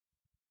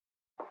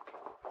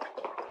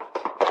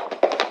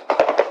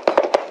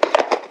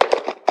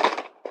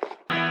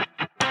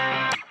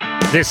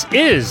This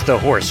is the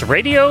Horse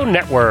Radio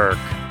Network.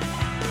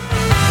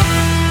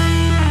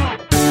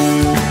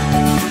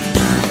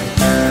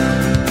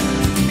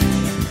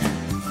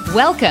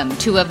 Welcome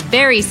to a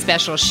very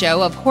special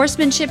show of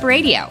Horsemanship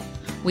Radio.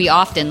 We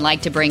often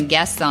like to bring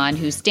guests on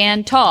who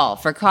stand tall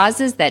for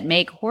causes that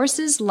make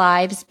horses'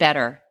 lives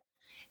better.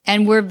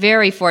 And we're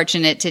very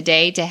fortunate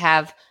today to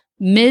have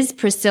Ms.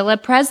 Priscilla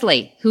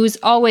Presley, who's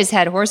always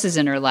had horses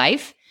in her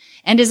life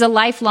and is a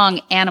lifelong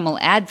animal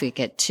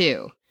advocate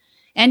too.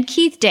 And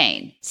Keith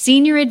Dane,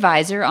 Senior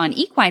Advisor on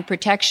Equine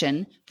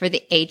Protection for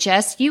the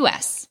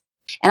HSUS.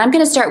 And I'm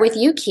going to start with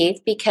you,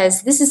 Keith,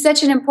 because this is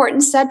such an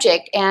important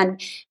subject, and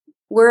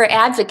we're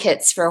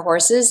advocates for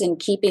horses and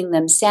keeping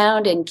them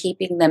sound and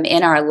keeping them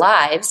in our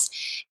lives.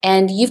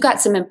 And you've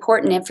got some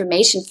important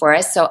information for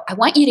us. So I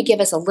want you to give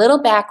us a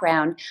little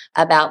background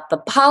about the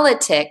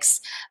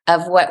politics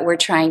of what we're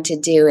trying to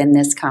do in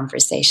this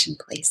conversation,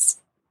 please.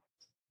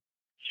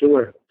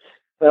 Sure.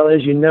 Well,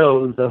 as you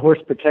know, the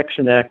Horse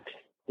Protection Act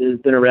has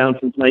been around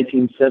since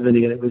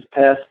 1970, and it was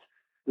passed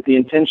with the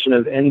intention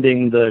of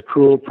ending the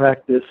cruel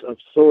practice of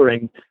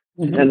soring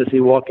to Tennessee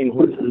walking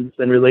horses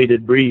and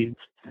related breeds.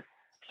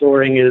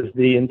 Soring is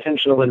the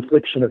intentional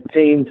infliction of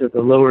pain to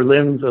the lower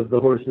limbs of the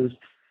horses.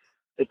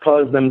 It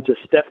caused them to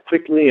step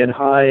quickly and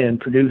high and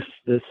produce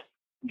this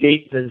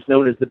gait that is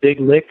known as the big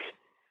lick,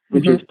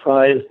 which is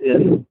prized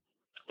in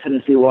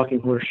Tennessee walking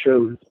horse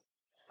shows.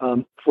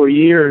 For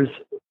years,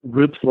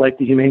 groups like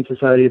the Humane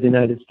Society of the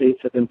United States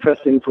have been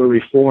pressing for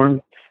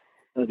reform.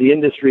 The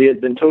industry has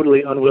been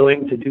totally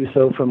unwilling to do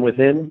so from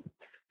within,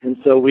 and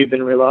so we've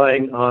been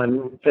relying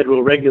on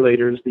federal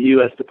regulators, the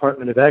U.S.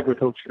 Department of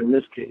Agriculture in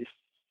this case,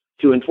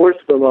 to enforce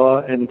the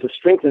law and to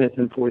strengthen its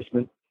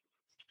enforcement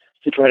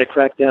to try to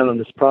crack down on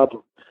this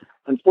problem.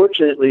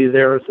 Unfortunately,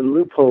 there are some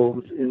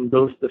loopholes in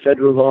both the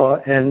federal law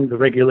and the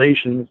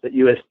regulations that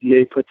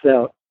USDA puts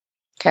out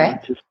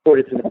to support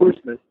its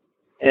enforcement.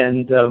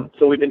 And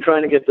so we've been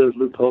trying to get those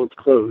loopholes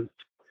closed.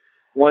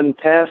 One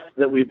task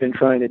that we've been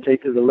trying to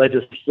take is a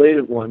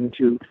legislative one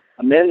to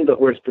amend the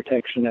Horse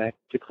Protection Act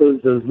to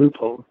close those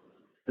loopholes.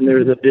 And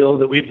there's a bill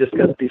that we've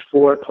discussed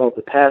before called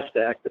the PAST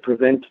Act, the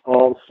Prevent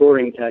All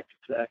Soring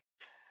Tactics Act,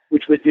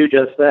 which would do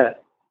just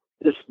that.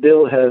 This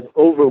bill has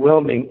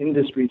overwhelming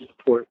industry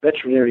support,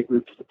 veterinary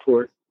group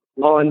support,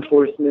 law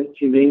enforcement,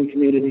 humane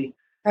community.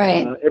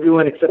 Right.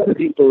 Everyone except the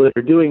people that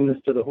are doing this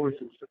to the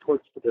horses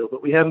supports the bill,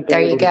 but we haven't been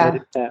able to get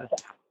it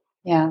passed.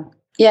 Yeah.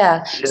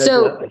 Yeah.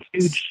 So,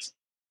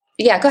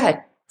 yeah, go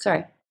ahead.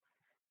 Sorry.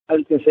 I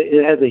was going to say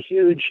it has a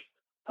huge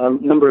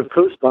number of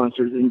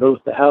co-sponsors in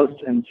both the House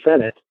and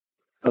Senate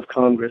of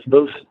Congress.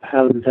 Both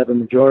houses have a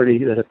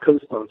majority that have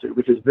co-sponsored,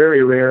 which is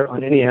very rare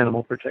on any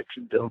animal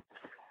protection bill.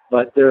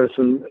 But there are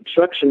some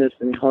obstructionists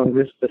in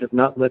Congress that have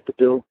not let the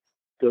bill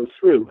go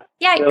through.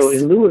 Yikes. So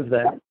in lieu of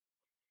that,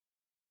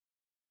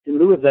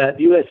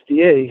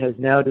 USDA has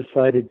now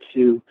decided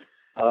to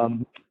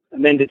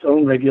amend its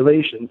own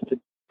regulations to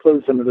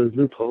close some of those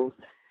loopholes.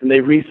 And they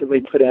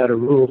recently put out a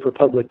rule for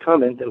public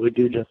comment that would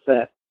do just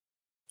that.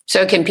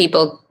 So can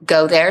people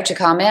go there to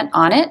comment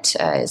on it?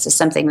 Is this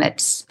something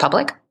that's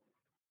public?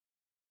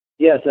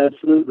 Yes,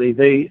 absolutely.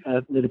 The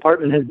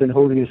department has been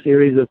holding a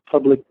series of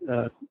public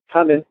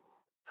comment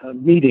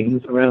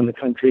meetings around the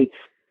country.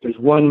 There's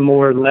one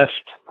more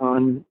left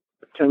on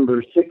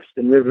September 6th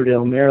in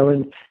Riverdale,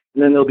 Maryland.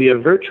 And then there'll be a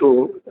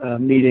virtual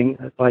meeting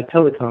by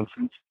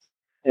teleconference.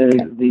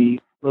 And the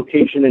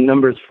location and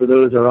numbers for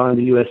those are on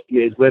the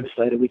USDA's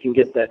website, and we can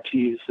get that to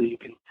you so you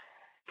can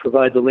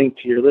provide the link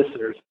to your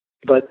listeners.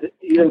 But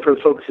even for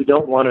folks who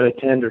don't want to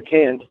attend or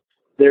can't,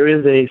 there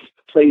is a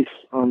place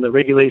on the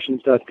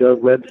regulations.gov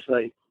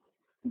website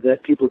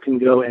that people can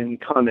go and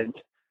comment.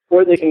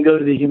 Or they can go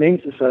to the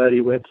Humane Society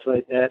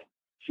website at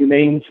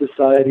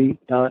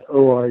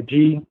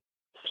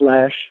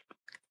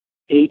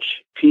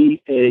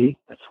humanesociety.org/HPA,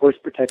 that's Horse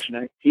Protection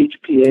Act,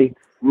 HPA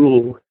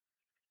rule,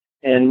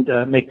 and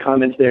make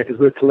comments there, because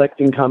we're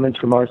collecting comments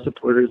from our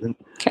supporters and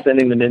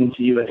sending them in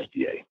to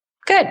USDA.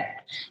 Good.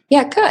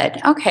 Yeah, good.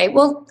 Okay,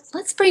 well,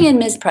 let's bring in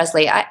Ms.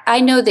 Presley.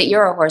 I know that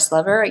you're a horse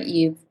lover.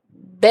 You've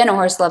been a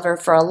horse lover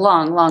for a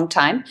long, long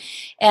time.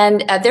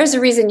 And there's a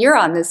reason you're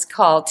on this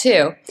call,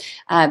 too.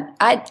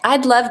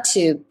 I'd love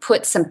to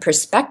put some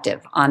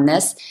perspective on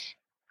this.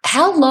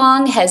 How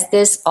long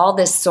has all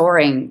this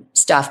soring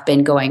stuff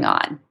been going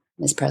on,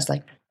 Ms.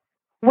 Presley?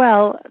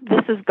 Well,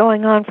 this is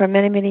going on for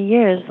many, many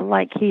years.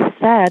 Like he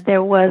said,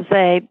 there was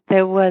a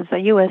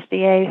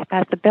USDA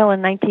passed a bill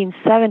in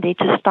 1970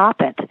 to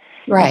stop it.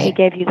 Right. And he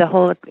gave you the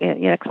whole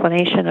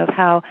explanation of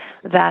how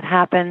that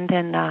happened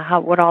and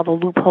what all the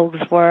loopholes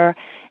were.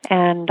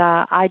 And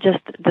I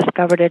just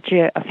discovered it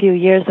a few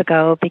years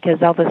ago because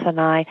Elvis and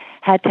I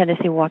had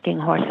Tennessee walking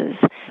horses.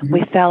 Mm-hmm.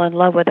 We fell in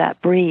love with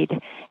that breed.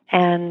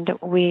 And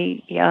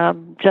we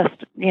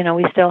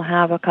we still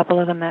have a couple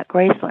of them at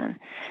Graceland.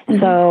 Mm-hmm.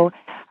 So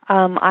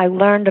I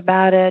learned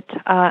about it.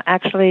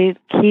 Actually,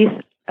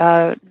 Keith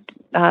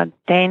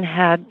Dane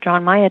had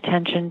drawn my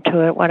attention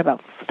to it,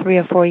 about 3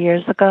 or 4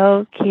 years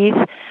ago, Keith.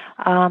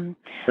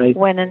 Right.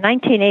 When in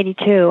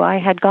 1982, I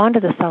had gone to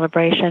the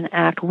Celebration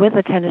Act with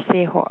a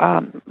Tennessee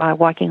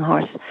walking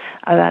horse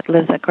that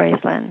lives at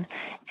Graceland.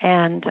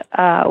 And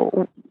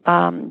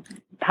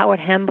Howard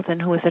Hamilton,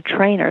 who was a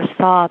trainer,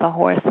 saw the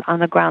horse on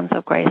the grounds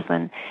of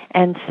Graceland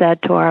and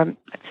said to our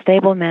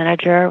stable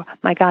manager,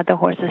 "My God, the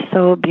horse is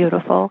so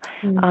beautiful.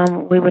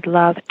 We would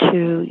love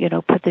to,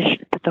 put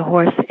the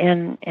horse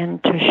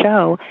into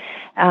show."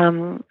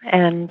 I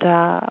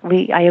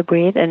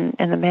agreed, and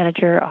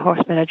the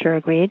horse manager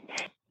agreed.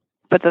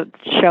 Put the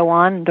show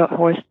on. The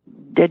horse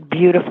did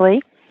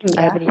beautifully.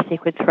 Ebony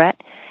Secret Threat.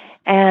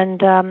 And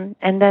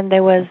then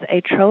there was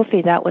a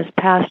trophy that was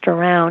passed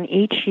around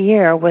each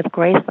year with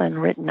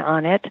Graceland written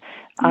on it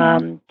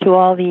to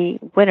all the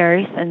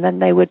winners, and then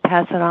they would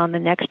pass it on the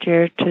next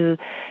year to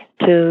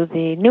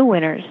the new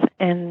winners.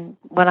 And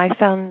when I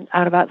found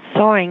out about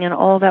soaring and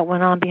all that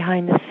went on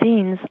behind the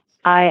scenes,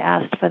 I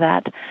asked for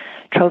that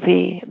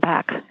trophy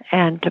back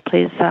and to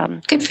please,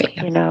 good for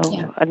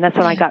you. And that's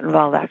when I got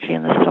involved actually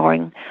in the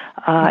soaring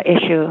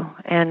issue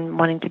and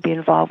wanting to be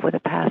involved with the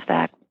PAST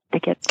Act to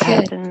get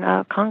passed in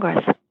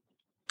Congress.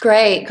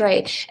 Great.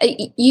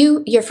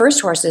 Your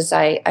first horses,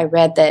 I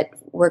read that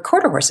were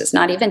quarter horses,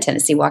 not even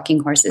Tennessee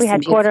walking horses. We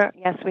had quarter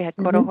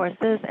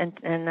horses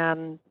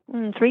and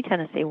 3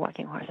 Tennessee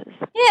walking horses.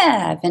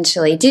 Yeah,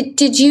 eventually.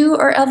 Did you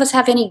or Elvis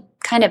have any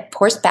kind of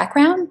horse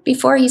background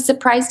before he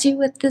surprised you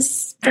with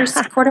this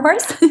first quarter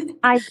horse?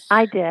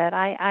 I did.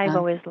 I've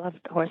always loved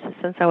horses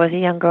since I was a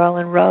young girl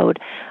and rode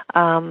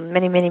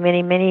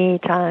many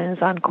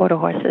times on quarter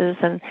horses,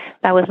 and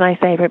that was my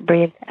favorite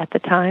breed at the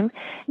time.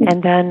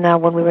 And then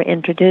when we were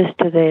introduced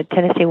to the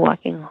Tennessee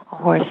walking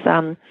horse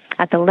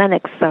at the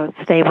Lennox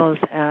stables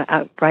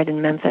out right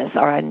in Memphis,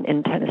 or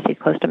in Tennessee,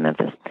 close to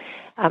Memphis.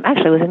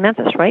 Actually, it was in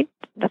Memphis, right?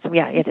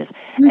 It is.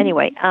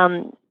 Anyway,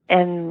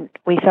 and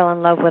we fell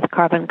in love with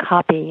Carbon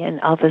Copy, and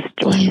Elvis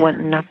went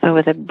nuts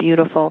over the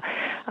beautiful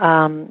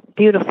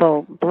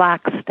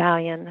black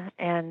stallion,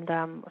 and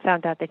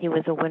found out that he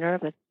was a winner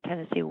of the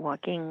Tennessee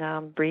walking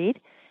breed,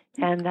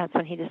 and that's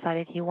when he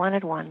decided he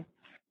wanted one.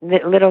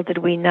 Little did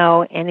we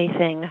know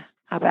anything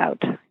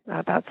about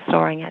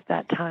soaring at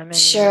that time. And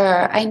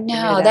sure, I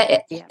know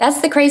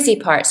that's the crazy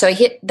part. So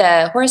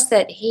the horse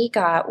that he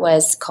got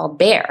was called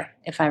Bear,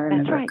 if I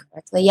remember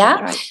correctly.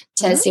 Yeah, that's right.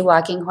 Tennessee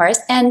walking horse.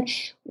 And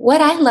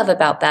what I love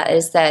about that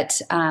is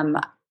that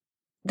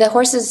the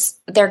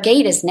horses, their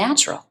gait is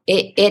natural.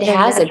 It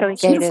has a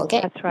beautiful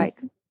gait.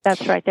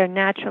 That's right. They're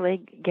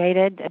naturally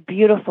gaited, a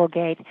beautiful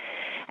gait.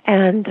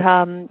 And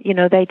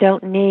they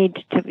don't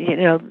need to.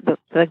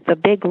 The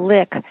big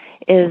lick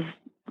is.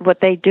 What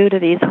they do to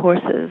these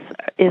horses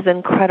is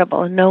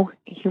incredible. No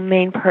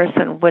humane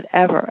person would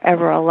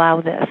ever allow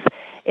this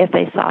if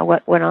they saw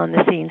what went on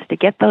the scenes, to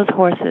get those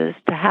horses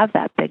to have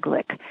that big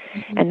lick.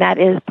 Mm-hmm. And that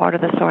is part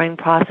of the soaring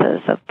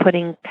process of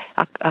putting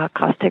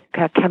caustic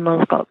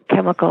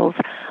chemicals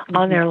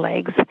on their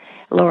legs,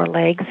 lower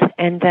legs,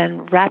 and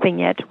then wrapping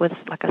it with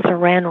like a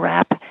saran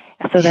wrap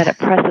so that it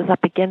presses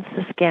up against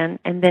the skin,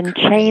 and then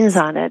chains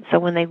on it so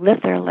when they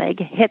lift their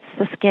leg, it hits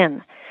the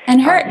skin. And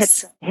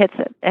hurts. Hits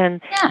it. And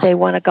they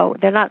want to go,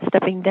 they're not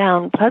stepping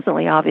down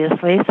pleasantly,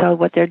 obviously. So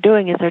what they're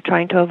doing is they're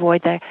trying to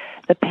avoid the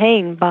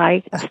pain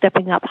by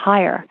stepping up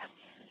higher.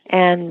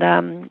 And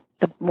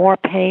the more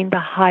pain, the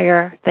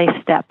higher they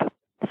step.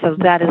 So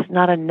that is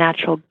not a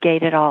natural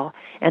gait at all.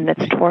 And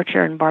that's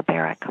torture and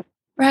barbaric.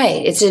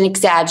 Right. It's an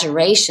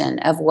exaggeration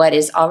of what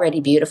is already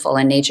beautiful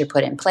and nature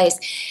put in place.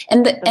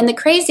 And the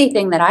crazy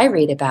thing that I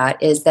read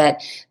about is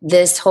that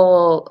this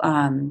whole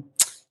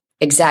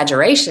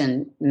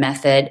exaggeration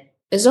method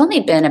has only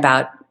been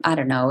about, I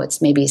don't know,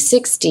 it's maybe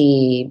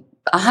 60,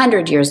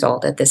 100 years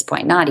old at this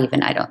point. Not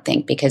even, I don't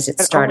think, because it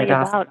started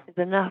off. About is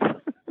enough.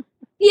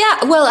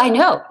 Yeah, well, I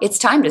know. It's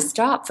time to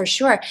stop for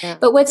sure. Yeah.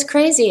 But what's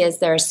crazy is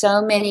there are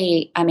so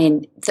many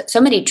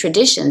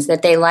traditions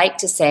that they like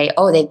to say,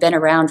 oh, they've been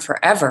around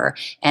forever,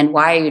 and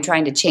why are you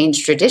trying to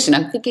change tradition?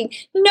 I'm thinking,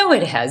 no,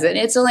 it hasn't.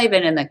 It's only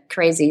been in the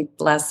crazy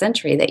last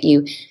century that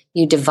you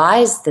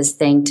devised this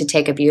thing to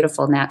take a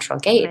beautiful natural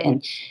gait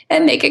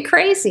and make it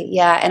crazy.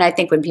 Yeah, and I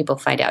think when people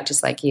find out,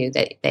 just like you,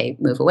 that they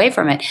move away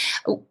from it.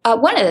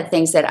 One of the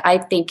things that I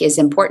think is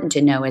important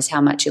to know is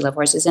how much you love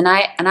horses. And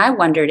I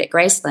wondered at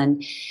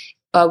Graceland,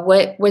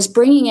 what was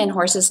bringing in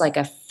horses like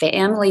a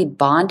family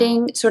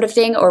bonding sort of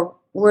thing, or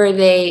were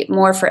they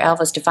more for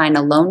Elvis to find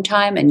alone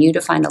time and you to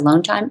find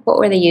alone time? What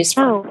were they used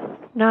for?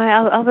 No,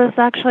 Elvis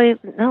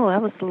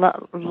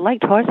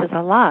liked horses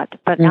a lot,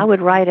 but I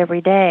would ride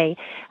every day.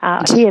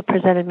 He had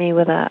presented me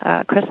with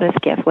a Christmas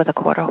gift with a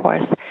quarter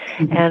horse,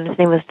 and his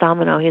name was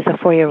Domino. He's a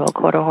 4-year-old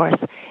quarter horse.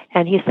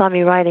 And he saw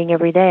me riding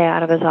every day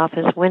out of his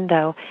office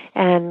window,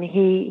 and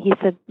he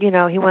said, he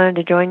wanted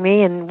to join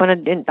me, and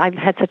I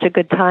had such a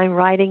good time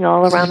riding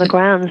all around the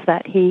grounds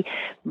that he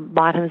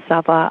bought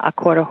himself a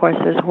quarter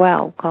horse as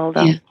well, called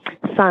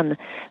Sun,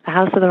 the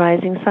House of the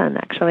Rising Sun,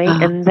 actually.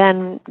 And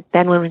then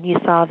when he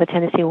saw the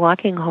Tennessee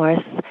walking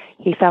horse,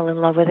 he fell in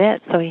love with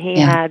it. So he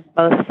had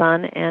both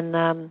Sun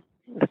and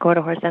the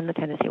quarter horse and the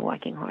Tennessee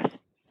walking horse.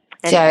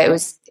 And so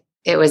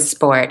It was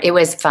sport. It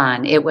was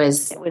fun. It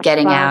was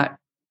getting fun. out,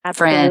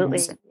 Absolutely.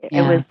 friends.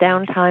 It was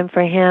downtime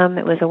for him.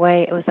 It was a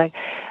way.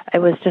 It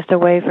was just a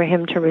way for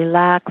him to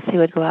relax. He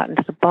would go out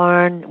into the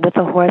barn with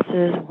the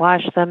horses,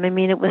 wash them. I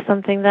mean, it was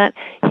something that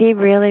he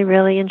really,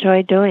 really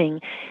enjoyed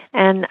doing.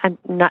 And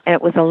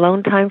it was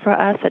alone time for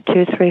us at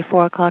 2, 3,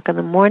 4 o'clock in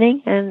the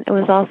morning. And it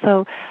was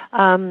also,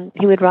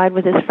 he would ride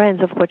with his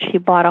friends, of which he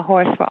bought a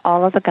horse for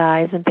all of the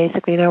guys and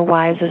basically their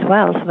wives as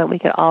well, so that we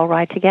could all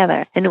ride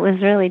together. And it was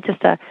really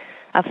just a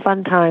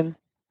fun time.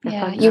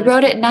 Yeah, you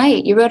rode at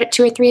night. You rode at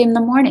 2 or 3 in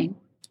the morning.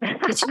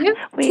 Did you?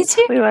 Did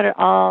you? We rode it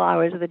all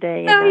hours of the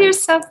day. Oh, you're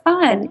so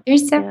fun. You're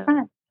so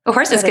fun. Well,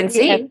 horses can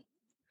see.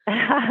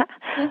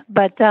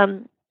 But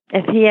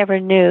if he ever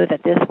knew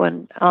that this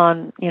went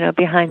on,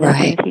 behind the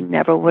scenes, he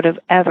never would have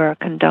ever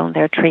condoned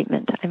their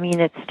treatment. I mean,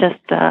 it's just,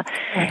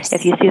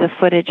 if you see the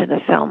footage of the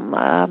film,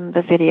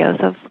 the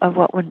videos of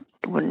what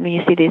when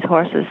you see these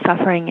horses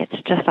suffering, it's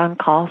just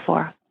uncalled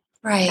for.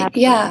 Right.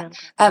 Absolutely. Yeah.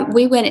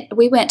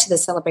 We went to the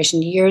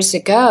celebration years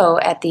ago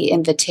at the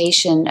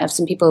invitation of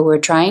some people who were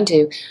trying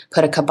to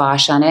put a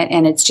kibosh on it.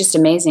 And it's just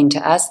amazing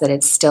to us that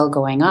it's still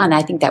going on.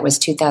 I think that was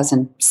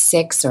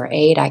 2006 or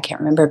 2008. I can't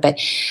remember. But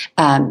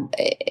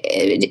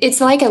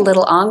it's like a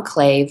little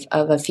enclave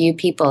of a few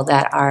people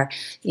that are,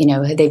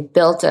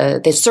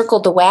 they've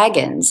circled the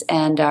wagons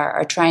and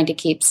are trying to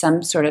keep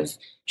some sort of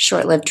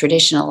short-lived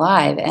tradition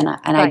alive. And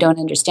I don't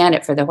understand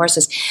it for the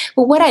horses.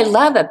 Well, what I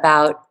love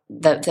about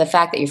the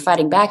fact that you're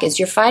fighting back is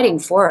you're fighting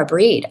for a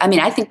breed. I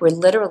mean, I think we're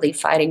literally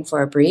fighting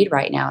for a breed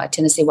right now, a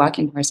Tennessee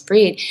walking horse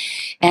breed.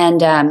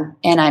 And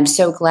I'm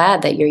so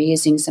glad that you're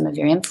using some of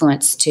your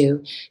influence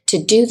to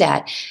do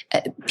that.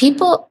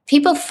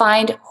 People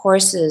find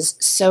horses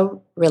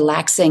so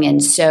relaxing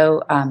and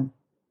so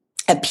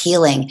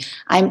appealing.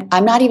 I'm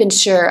not even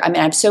sure. I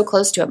mean, I'm so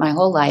close to it my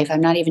whole life. I'm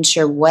not even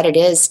sure what it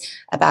is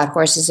about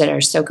horses that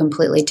are so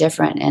completely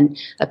different and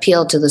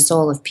appeal to the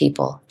soul of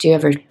people. Do you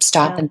ever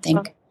stop and think?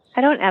 Well, I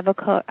don't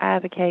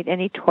advocate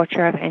any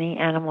torture of any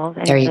animals.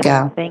 There you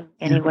go.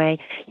 Anyway,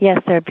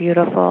 yes, they're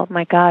beautiful.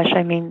 My gosh,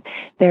 I mean,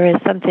 there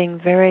is something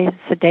very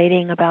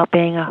sedating about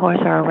being a horse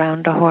or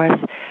around a horse.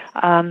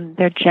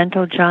 They're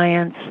gentle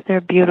giants.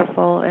 They're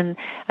beautiful, and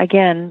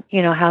again,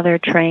 how they're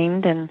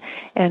trained, and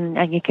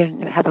you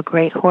can have a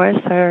great horse,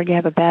 or you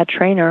have a bad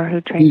trainer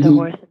who trains a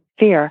horse in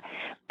fear.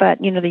 But,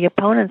 the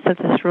opponents of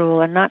this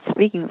rule are not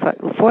speaking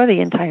for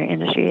the entire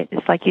industry.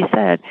 It's like you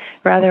said,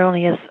 rather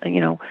only as,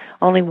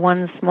 only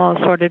one small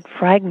sordid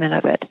fragment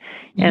of it.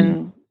 Mm-hmm.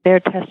 And their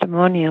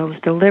testimonials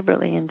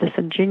deliberately and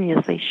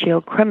disingenuously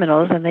shield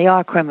criminals, and they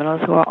are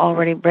criminals who are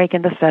already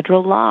breaking the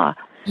federal law,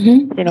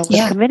 with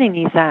committing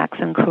these acts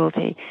and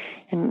cruelty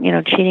and,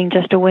 cheating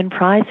just to win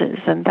prizes.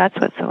 And that's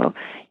what's so,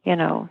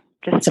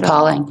 just... It's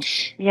appalling.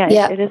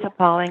 It is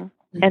appalling.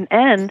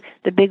 And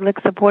the Big Lick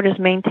supporters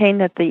maintain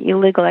that the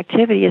illegal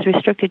activity is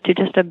restricted to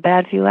just a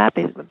bad few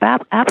apples, but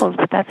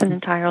that's an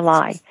entire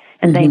lie,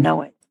 and they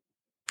know it.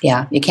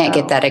 Yeah, you can't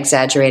get that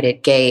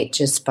exaggerated gait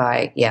just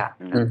by, not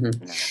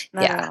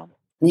at all.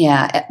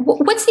 Yeah.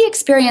 What's the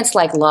experience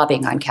like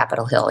lobbying on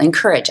Capitol Hill?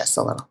 Encourage us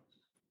a little.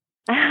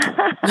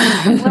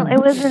 Well,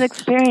 it was an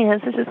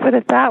experience. Let's just put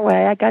it that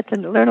way. I got to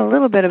learn a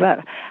little bit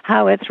about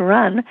how it's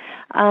run.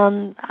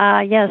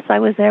 Yes, I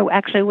was there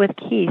actually with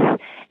Keith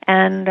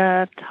and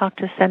talked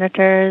to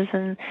senators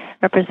and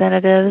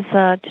representatives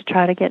to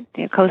try to get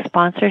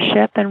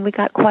co-sponsorship, and we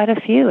got quite a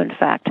few, in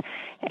fact.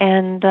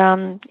 And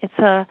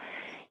for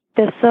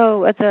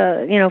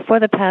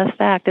the PAST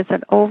Act, it's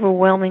an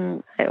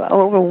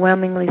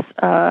overwhelmingly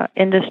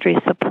industry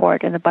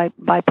support and the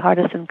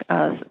bipartisan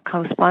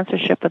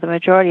co-sponsorship of the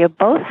majority of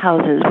both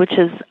houses, which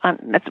is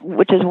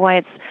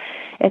why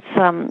it's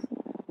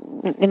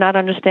you're not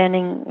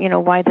understanding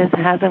why this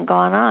hasn't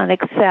gone on,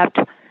 except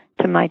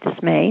to my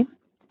dismay.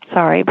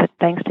 Sorry, but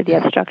thanks to the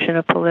obstruction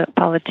of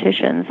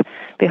politicians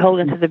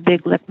beholden to the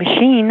Big Lick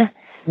machine,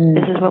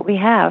 this is what we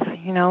have.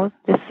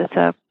 It's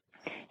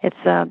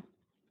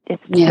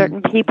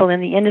certain people in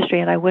the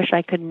industry, and I wish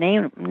I could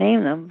name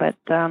them, but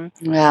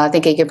well, I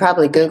think you could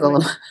probably Google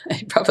them.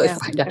 Probably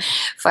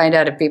find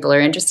out if people are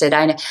interested.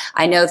 I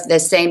know the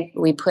same.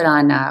 We put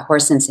on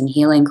horse sense and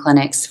healing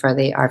clinics for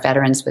our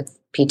veterans with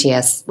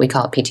PTS. We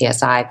call it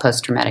PTSI,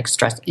 post traumatic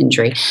stress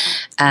injury,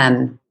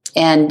 and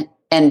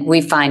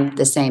we find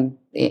the same.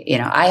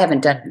 I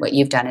haven't done what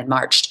you've done in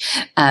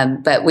March,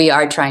 but we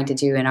are trying to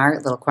do in our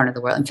little corner of the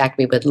world. In fact,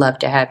 we would love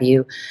to have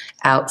you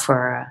out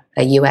for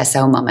a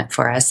USO moment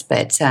for us,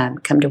 but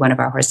come to one of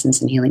our horse sense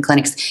and healing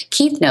clinics.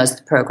 Keith knows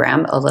the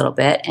program a little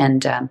bit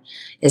and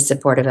is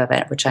supportive of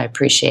it, which I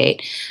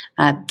appreciate.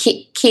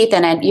 Keith,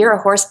 and you're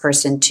a horse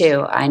person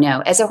too, I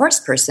know. As a horse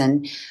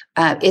person,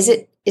 is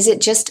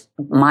it just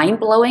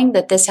mind-blowing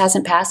that this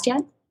hasn't passed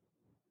yet?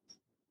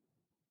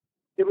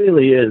 It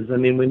really is. I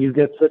mean, when you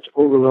get such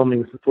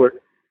overwhelming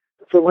support,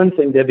 for one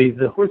thing, Debbie,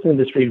 the horse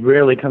industry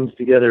rarely comes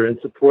together in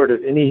support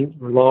of any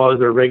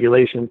laws or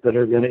regulations that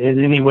are going to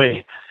in any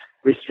way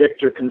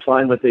restrict or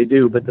confine what they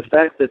do. But the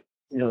fact that,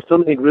 so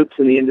many groups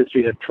in the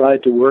industry have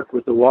tried to work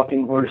with the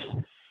walking horse,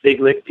 Big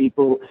Lick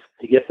people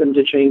to get them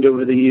to change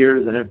over the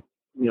years and have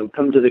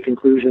come to the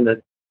conclusion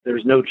that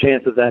there's no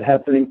chance of that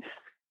happening.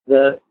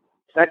 The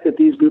fact that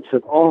these groups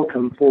have all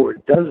come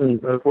forward,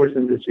 dozens of horse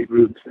industry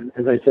groups, and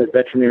as I said,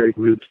 veterinary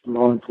groups,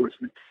 law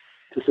enforcement,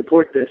 to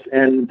support this,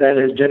 and that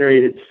has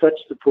generated such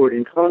support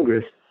in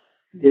Congress,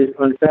 is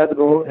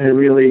unfathomable and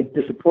really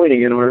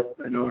disappointing in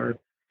our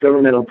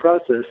governmental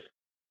process,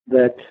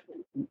 that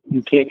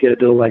you can't get a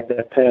bill like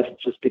that passed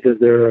just because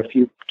there are a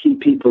few key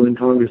people in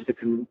Congress that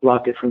can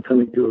block it from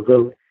coming to a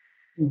vote.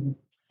 Mm-hmm.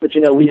 But,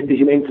 we at the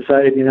Humane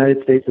Society of the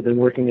United States have been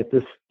working at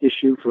this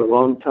issue for a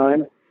long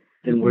time,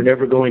 and we're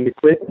never going to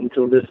quit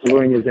until this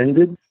soaring is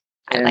ended.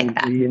 And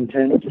we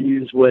intend to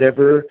use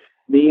whatever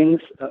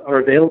means are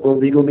available,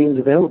 legal means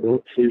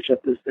available, to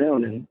shut this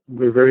down. And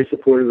we're very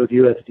supportive of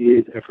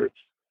USDA's efforts.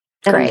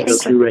 Great. Go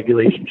through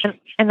regulations.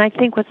 And I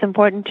think what's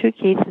important too,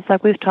 Keith, is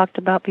like we've talked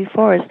about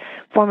before, is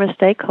former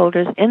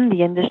stakeholders in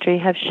the industry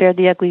have shared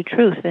the ugly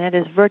truth, and that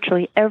is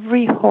virtually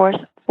every horse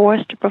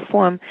forced to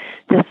perform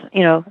this,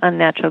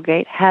 unnatural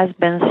gait has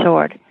been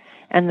sored.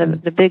 And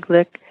the big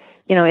lick,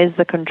 is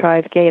the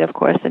contrived gait, of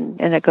course, and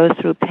it goes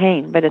through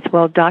pain, but it's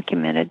well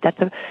documented that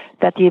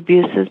the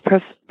abuse is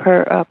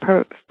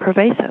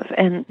pervasive.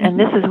 And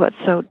this is what's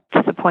so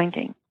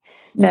disappointing,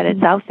 that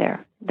it's out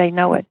there. They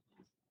know it.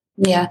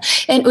 Yeah.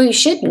 And we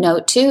should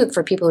note, too,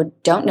 for people who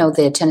don't know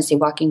the Tennessee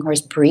Walking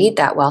Horse breed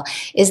that well,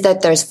 is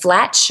that there's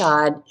flat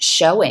shod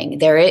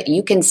showing.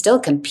 You can still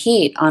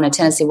compete on a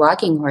Tennessee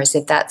Walking Horse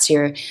if that's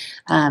your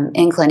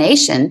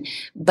inclination,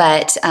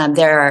 but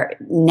there are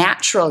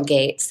natural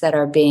gaits that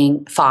are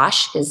being,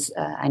 Fosh is,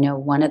 I know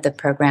one of the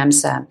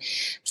programs,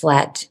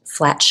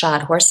 flat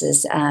shod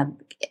horses, and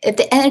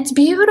it's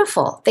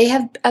beautiful. They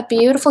have a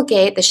beautiful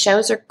gait. The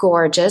shows are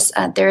gorgeous.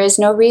 There is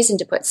no reason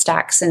to put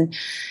stacks and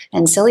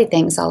silly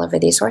things all over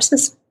these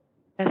horses.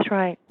 That's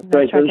right.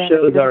 Right. Those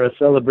shows are a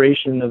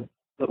celebration of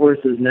the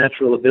horse's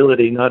natural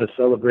ability, not a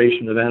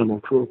celebration of animal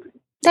cruelty.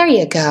 There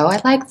you go.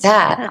 I like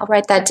that. I'll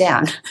write that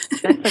down.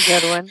 That's a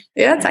good one.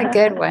 Yeah, that's a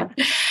good one.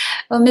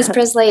 Well, Ms.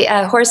 Presley,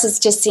 horses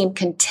just seem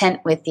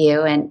content with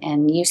you,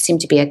 and you seem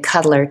to be a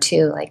cuddler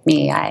too, like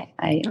me.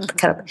 I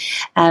cuddle.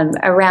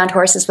 Around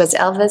horses, was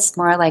Elvis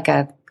more like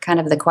a kind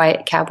of the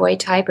quiet cowboy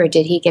type, or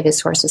did he give his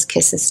horses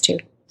kisses too?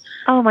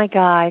 Oh my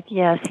God!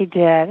 Yes, he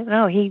did.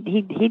 No, he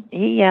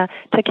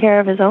took care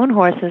of his own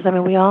horses. I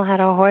mean, we all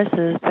had our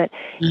horses, but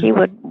he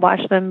would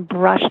wash them,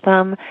 brush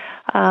them,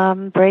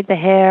 braid the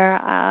hair.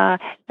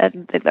 At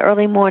the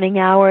early morning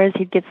hours,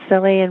 he'd get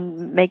silly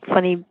and make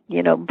funny,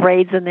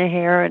 braids in the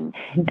hair, and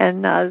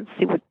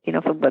see what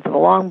if it was a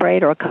long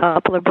braid or a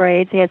couple of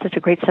braids. He had such a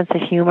great sense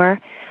of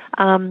humor.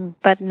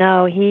 But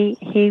no, he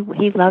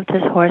loved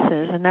his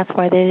horses, and that's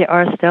why they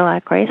are still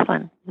at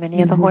Graceland.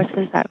 Many of the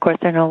horses, of course,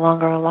 they're no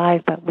longer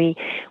alive, but we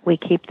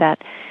keep that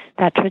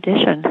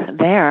tradition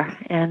there,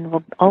 and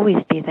will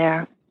always be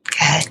there.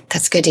 Good.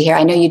 That's good to hear.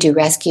 I know you do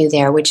rescue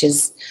there, which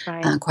is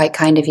quite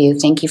kind of you.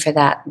 Thank you for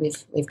that.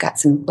 We've got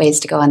some ways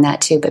to go on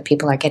that too, but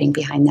people are getting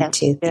behind that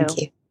too. Thank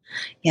you.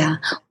 Yeah.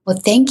 Well,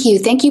 thank you.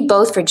 Thank you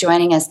both for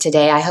joining us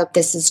today. I hope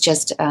this is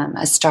just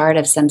a start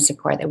of some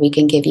support that we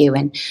can give you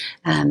and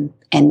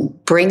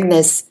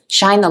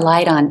shine the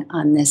light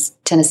on this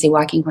Tennessee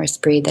Walking Horse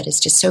breed that is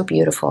just so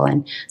beautiful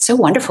and so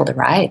wonderful to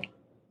ride.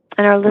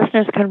 And our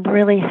listeners can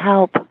really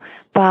help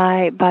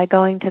by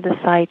going to the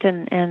site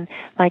and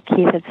like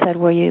Keith had said,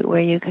 where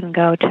you can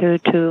go to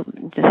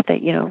just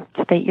state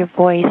your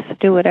voice,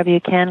 do whatever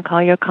you can,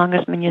 call your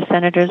congressmen, your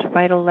senators,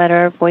 write a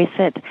letter, voice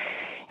it.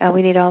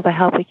 We need all the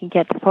help we can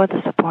get for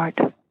the support.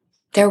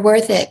 They're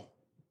worth it.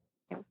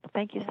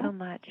 Thank you so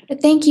much.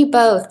 Thank you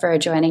both for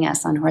joining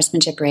us on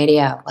Horsemanship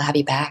Radio. We'll have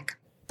you back.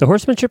 The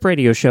Horsemanship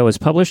Radio Show is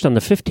published on the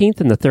 15th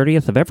and the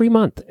 30th of every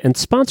month and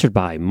sponsored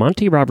by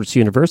Monty Roberts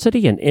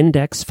University and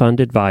Index Fund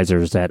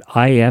Advisors at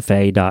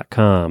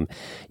IFA.com.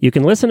 You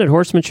can listen at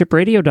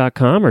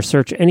horsemanshipradio.com or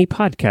search any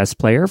podcast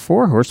player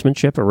for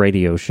Horsemanship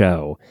Radio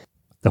Show.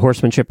 The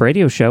Horsemanship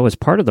Radio Show is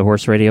part of the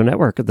Horse Radio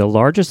Network, the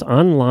largest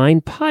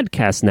online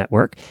podcast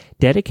network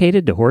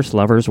dedicated to horse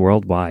lovers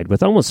worldwide,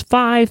 with almost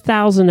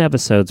 5,000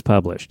 episodes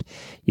published.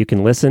 You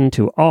can listen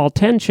to all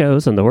 10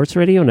 shows on the Horse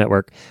Radio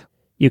Network.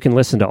 You can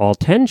listen to all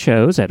 10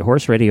 shows at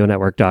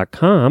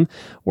horseradionetwork.com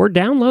or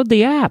download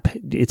the app.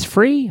 It's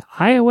free,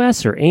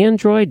 iOS or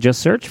Android.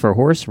 Just search for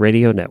Horse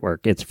Radio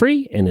Network. It's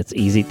free and it's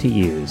easy to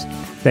use.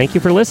 Thank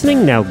you for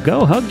listening. Now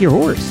go hug your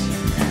horse.